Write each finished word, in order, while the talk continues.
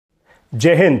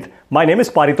Jai Hind. My name is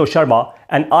Paritosh Sharma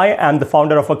and I am the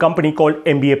founder of a company called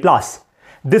MBA Plus.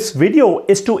 This video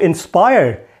is to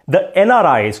inspire the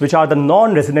NRIs, which are the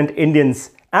non-resident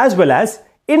Indians, as well as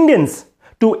Indians,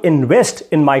 to invest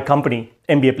in my company,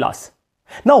 MBA Plus.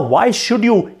 Now, why should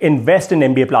you invest in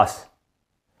MBA Plus?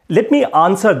 Let me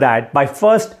answer that by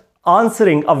first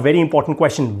answering a very important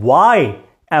question. Why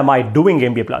am I doing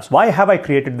MBA Plus? Why have I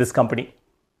created this company?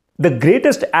 The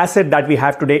greatest asset that we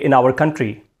have today in our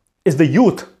country is the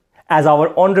youth. As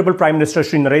our Honorable Prime Minister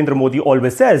Shri Narendra Modi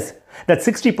always says, that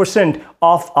 60%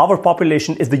 of our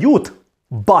population is the youth.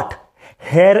 But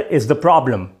here is the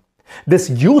problem. This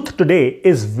youth today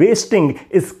is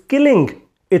killing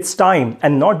its time,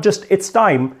 and not just its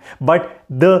time, but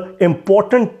the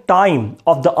important time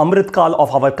of the Amrit Kal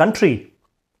of our country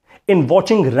in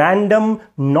watching random,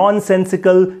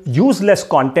 nonsensical, useless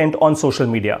content on social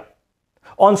media.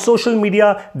 On social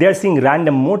media, they're seeing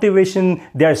random motivation,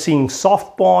 they're seeing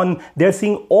soft porn, they're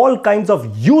seeing all kinds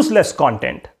of useless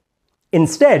content.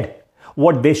 Instead,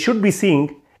 what they should be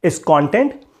seeing is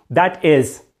content that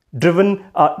is driven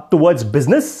towards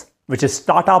business, which is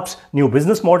startups, new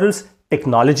business models,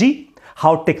 technology,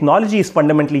 how technology is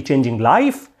fundamentally changing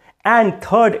life, and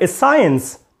third is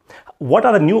science. What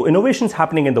are the new innovations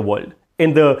happening in the world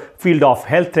in the field of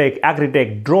health tech,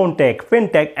 agri-tech, drone tech,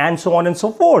 fintech, and so on and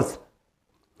so forth.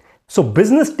 So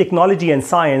business, technology, and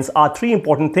science are three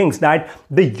important things that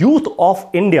the youth of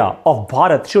India, of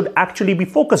Bharat, should actually be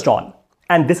focused on.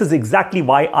 And this is exactly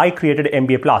why I created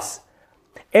MBA Plus.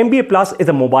 MBA Plus is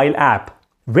a mobile app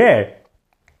where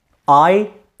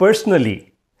I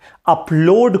personally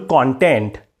upload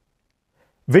content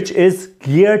which is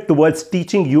geared towards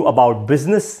teaching you about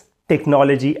business,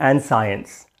 technology, and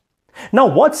science. Now,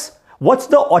 what's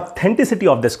the authenticity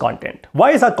of this content?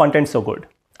 Why is our content so good?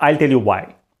 I'll tell you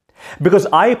why. Because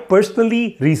I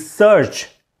personally research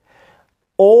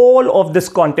all of this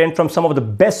content from some of the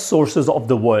best sources of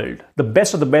the world, the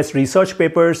best of the best research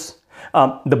papers,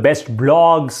 the best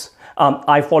blogs.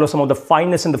 I follow some of the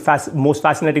finest and the most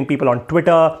fascinating people on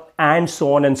Twitter, and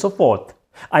so on and so forth.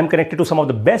 I'm connected to some of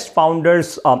the best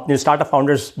founders, startup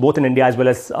founders, both in India as well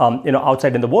as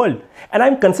outside in the world. And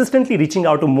I'm consistently reaching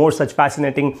out to more such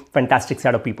fascinating, fantastic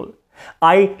set of people.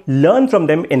 I learn from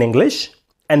them in English,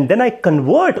 and then I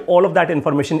convert all of that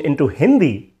information into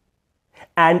Hindi.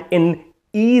 And in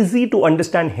easy to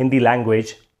understand Hindi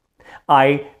language,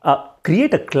 I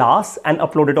create a class and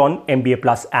upload it on MBA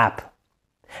Plus app.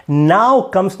 Now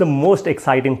comes the most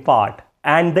exciting part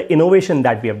and the innovation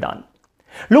that we have done.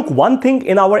 Look, one thing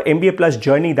in our MBA Plus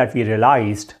journey that we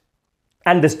realized,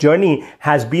 and this journey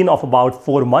has been of about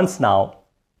 4 months now,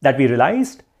 that we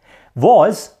realized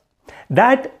was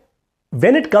that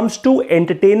when it comes to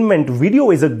entertainment,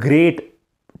 video is a great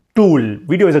tool.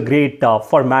 Video is a great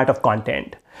format of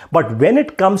content. But when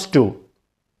it comes to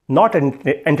not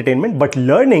entertainment, but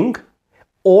learning,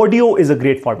 audio is a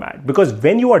great format. Because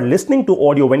when you are listening to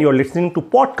audio, when you're listening to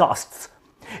podcasts,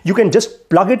 you can just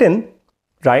plug it in,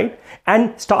 right?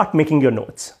 And start making your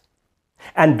notes.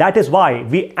 And that is why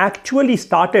we actually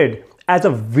started as a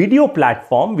video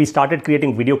platform. We started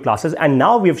creating video classes, and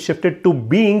now we have shifted to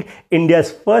being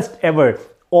India's first ever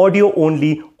audio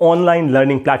only online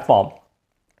learning platform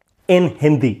in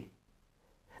Hindi.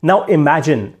 Now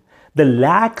imagine the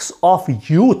lakhs of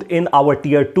youth in our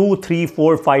tier 2, 3,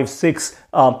 4, 5, 6,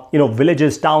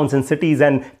 villages, towns and cities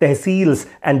and tehsils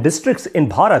and districts in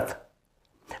Bharat.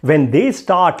 When they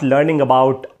start learning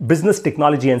about business,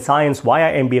 technology and science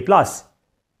via MBA Plus,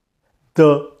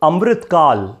 the Amrit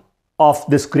Kal of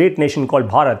this great nation called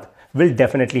Bharat will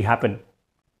definitely happen.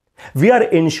 We are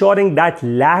ensuring that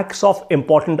lakhs of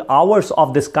important hours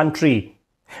of this country,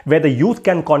 where the youth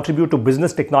can contribute to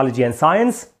business, technology and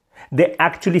science, they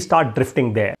actually start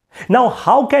drifting there. Now,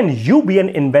 how can you be an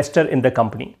investor in the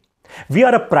company? We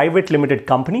are a private limited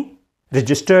company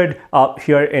registered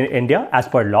here in India as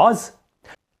per laws.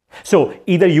 So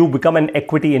either you become an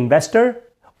equity investor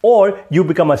or you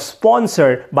become a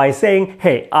sponsor by saying,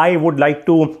 hey, I would like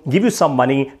to give you some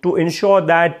money to ensure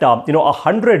that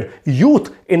 100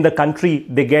 youth in the country,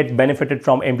 they get benefited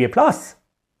from MBA Plus.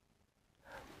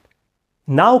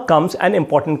 Now comes an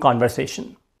important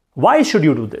conversation. Why should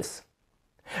you do this?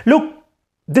 Look,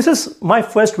 this is my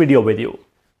first video with you.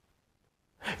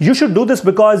 You should do this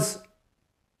because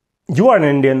you are an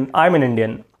Indian, I'm an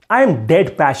Indian. I am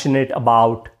dead passionate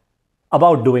about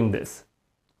doing this.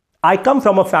 I come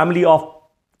from a family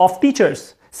of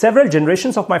teachers. Several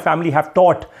generations of my family have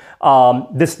taught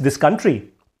this country.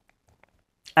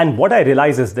 And what I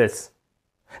realize is this,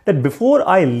 that before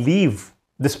I leave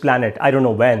this planet, I don't know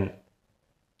when,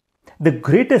 the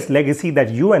greatest legacy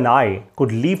that you and I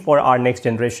could leave for our next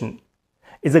generation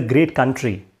is a great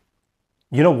country.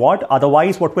 You know what?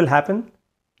 Otherwise, what will happen?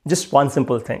 Just one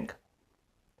simple thing.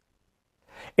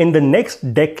 In the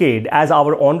next decade, as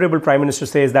our Honorable Prime Minister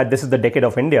says that this is the decade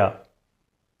of India,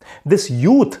 this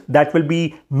youth that will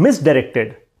be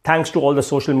misdirected thanks to all the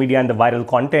social media and the viral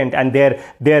content and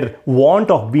their want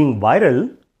of being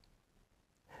viral,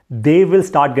 they will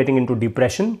start getting into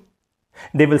depression,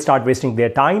 they will start wasting their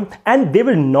time, and they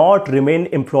will not remain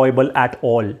employable at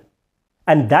all.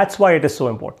 And that's why it is so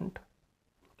important.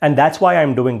 And that's why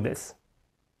I'm doing this.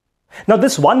 Now,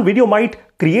 this one video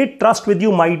might create trust with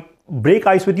you, might break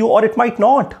ice with you, or it might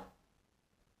not.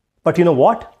 But you know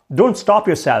what? Don't stop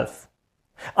yourself.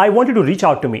 I want you to reach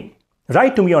out to me.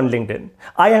 Write to me on LinkedIn.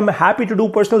 I am happy to do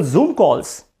personal Zoom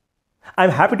calls.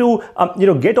 I'm happy to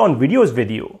get on videos with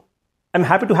you. I'm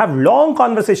happy to have long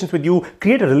conversations with you,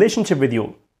 create a relationship with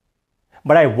you.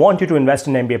 But I want you to invest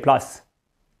in MBA Plus.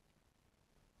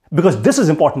 Because this is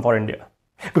important for India.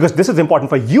 Because this is important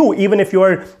for you, even if you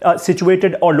are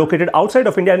situated or located outside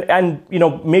of India and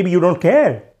maybe you don't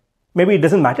care. Maybe it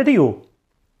doesn't matter to you.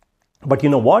 But you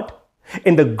know what?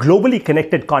 In the globally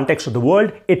connected context of the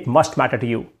world, it must matter to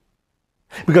you.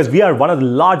 Because we are one of the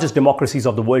largest democracies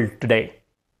of the world today.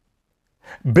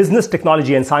 Business,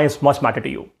 technology, and science must matter to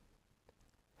you.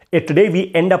 If today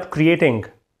we end up creating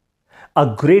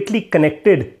a greatly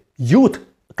connected youth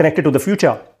connected to the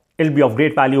future, it'll be of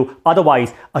great value.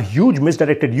 Otherwise, a huge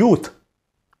misdirected youth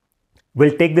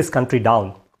will take this country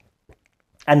down.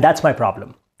 And that's my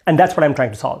problem. And that's what I'm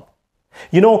trying to solve.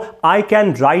 I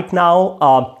can right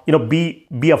now,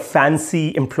 be a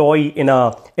fancy employee in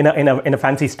a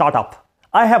fancy startup.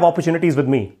 I have opportunities with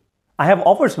me. I have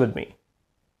offers with me.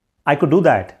 I could do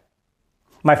that.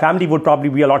 My family would probably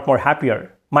be a lot more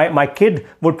happier. My kid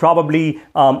would probably,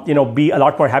 be a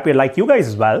lot more happier like you guys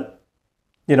as well.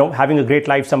 Having a great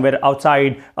life somewhere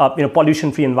outside,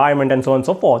 pollution-free environment and so on and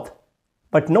so forth.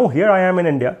 But no, here I am in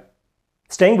India,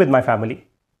 staying with my family,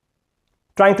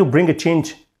 trying to bring a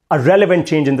change, a relevant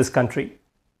change in this country.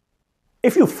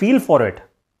 If you feel for it,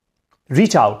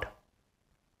 reach out.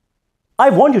 I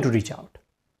want you to reach out.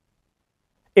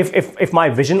 If my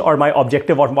vision or my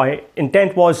objective or my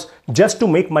intent was just to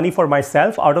make money for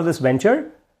myself out of this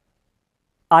venture,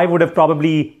 I would have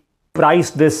probably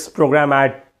priced this program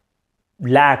at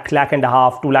lakh and a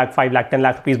half, 2 lakh, 5 lakh, 10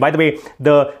 lakh rupees. By the way,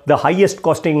 the highest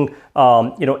costing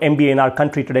MBA in our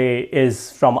country today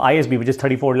is from ISB, which is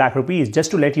 34 lakh rupees,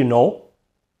 just to let you know.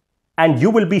 And you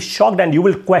will be shocked and you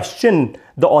will question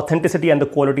the authenticity and the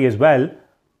quality as well,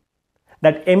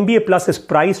 that MBA Plus is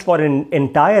priced for an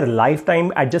entire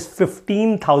lifetime at just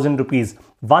 15,000 rupees,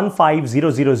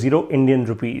 15,000 Indian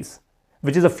rupees,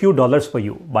 which is a few dollars for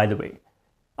you, by the way,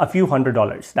 a few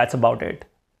 $100. That's about it.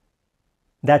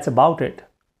 That's about it.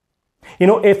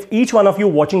 If each one of you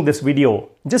watching this video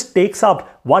just takes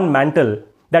up one mantle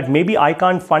that maybe I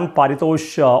can't fund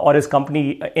Paritosh or his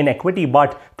company in equity,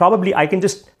 but probably I can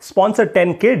just sponsor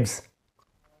 10 kids,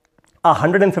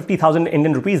 150,000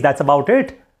 Indian rupees, that's about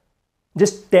it.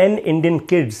 Just 10 Indian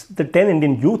kids, the 10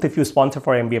 Indian youth if you sponsor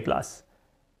for MBA Plus.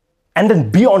 And then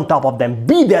be on top of them,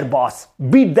 be their boss,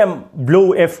 beat them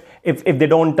blue if they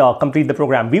don't complete the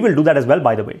program. We will do that as well,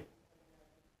 by the way.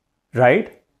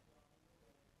 Right?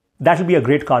 That will be a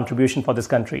great contribution for this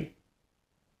country.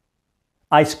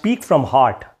 I speak from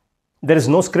heart. There is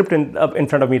no script in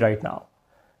front of me right now.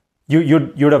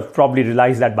 You'd have probably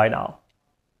realized that by now.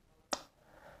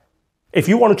 If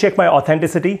you want to check my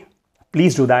authenticity,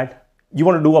 please do that. You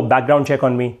want to do a background check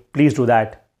on me, please do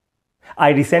that. I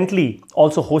recently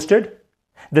also hosted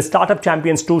the Startup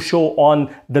Champions 2 show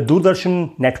on the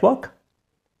Doordarshan network.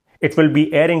 It will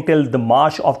be airing till the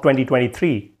March of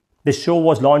 2023. This show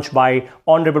was launched by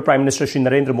Honorable Prime Minister Shri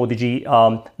Narendra Modi ji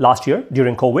last year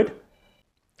during COVID.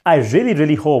 I really,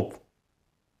 really hope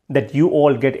that you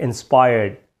all get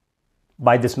inspired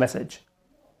by this message.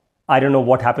 I don't know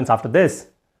what happens after this,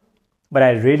 but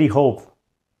I really hope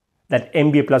that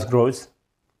MBA Plus grows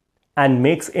and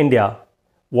makes India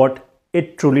what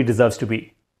it truly deserves to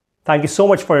be. Thank you so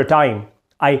much for your time.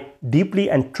 I deeply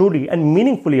and truly and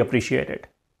meaningfully appreciate it.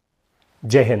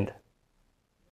 Jai Hind.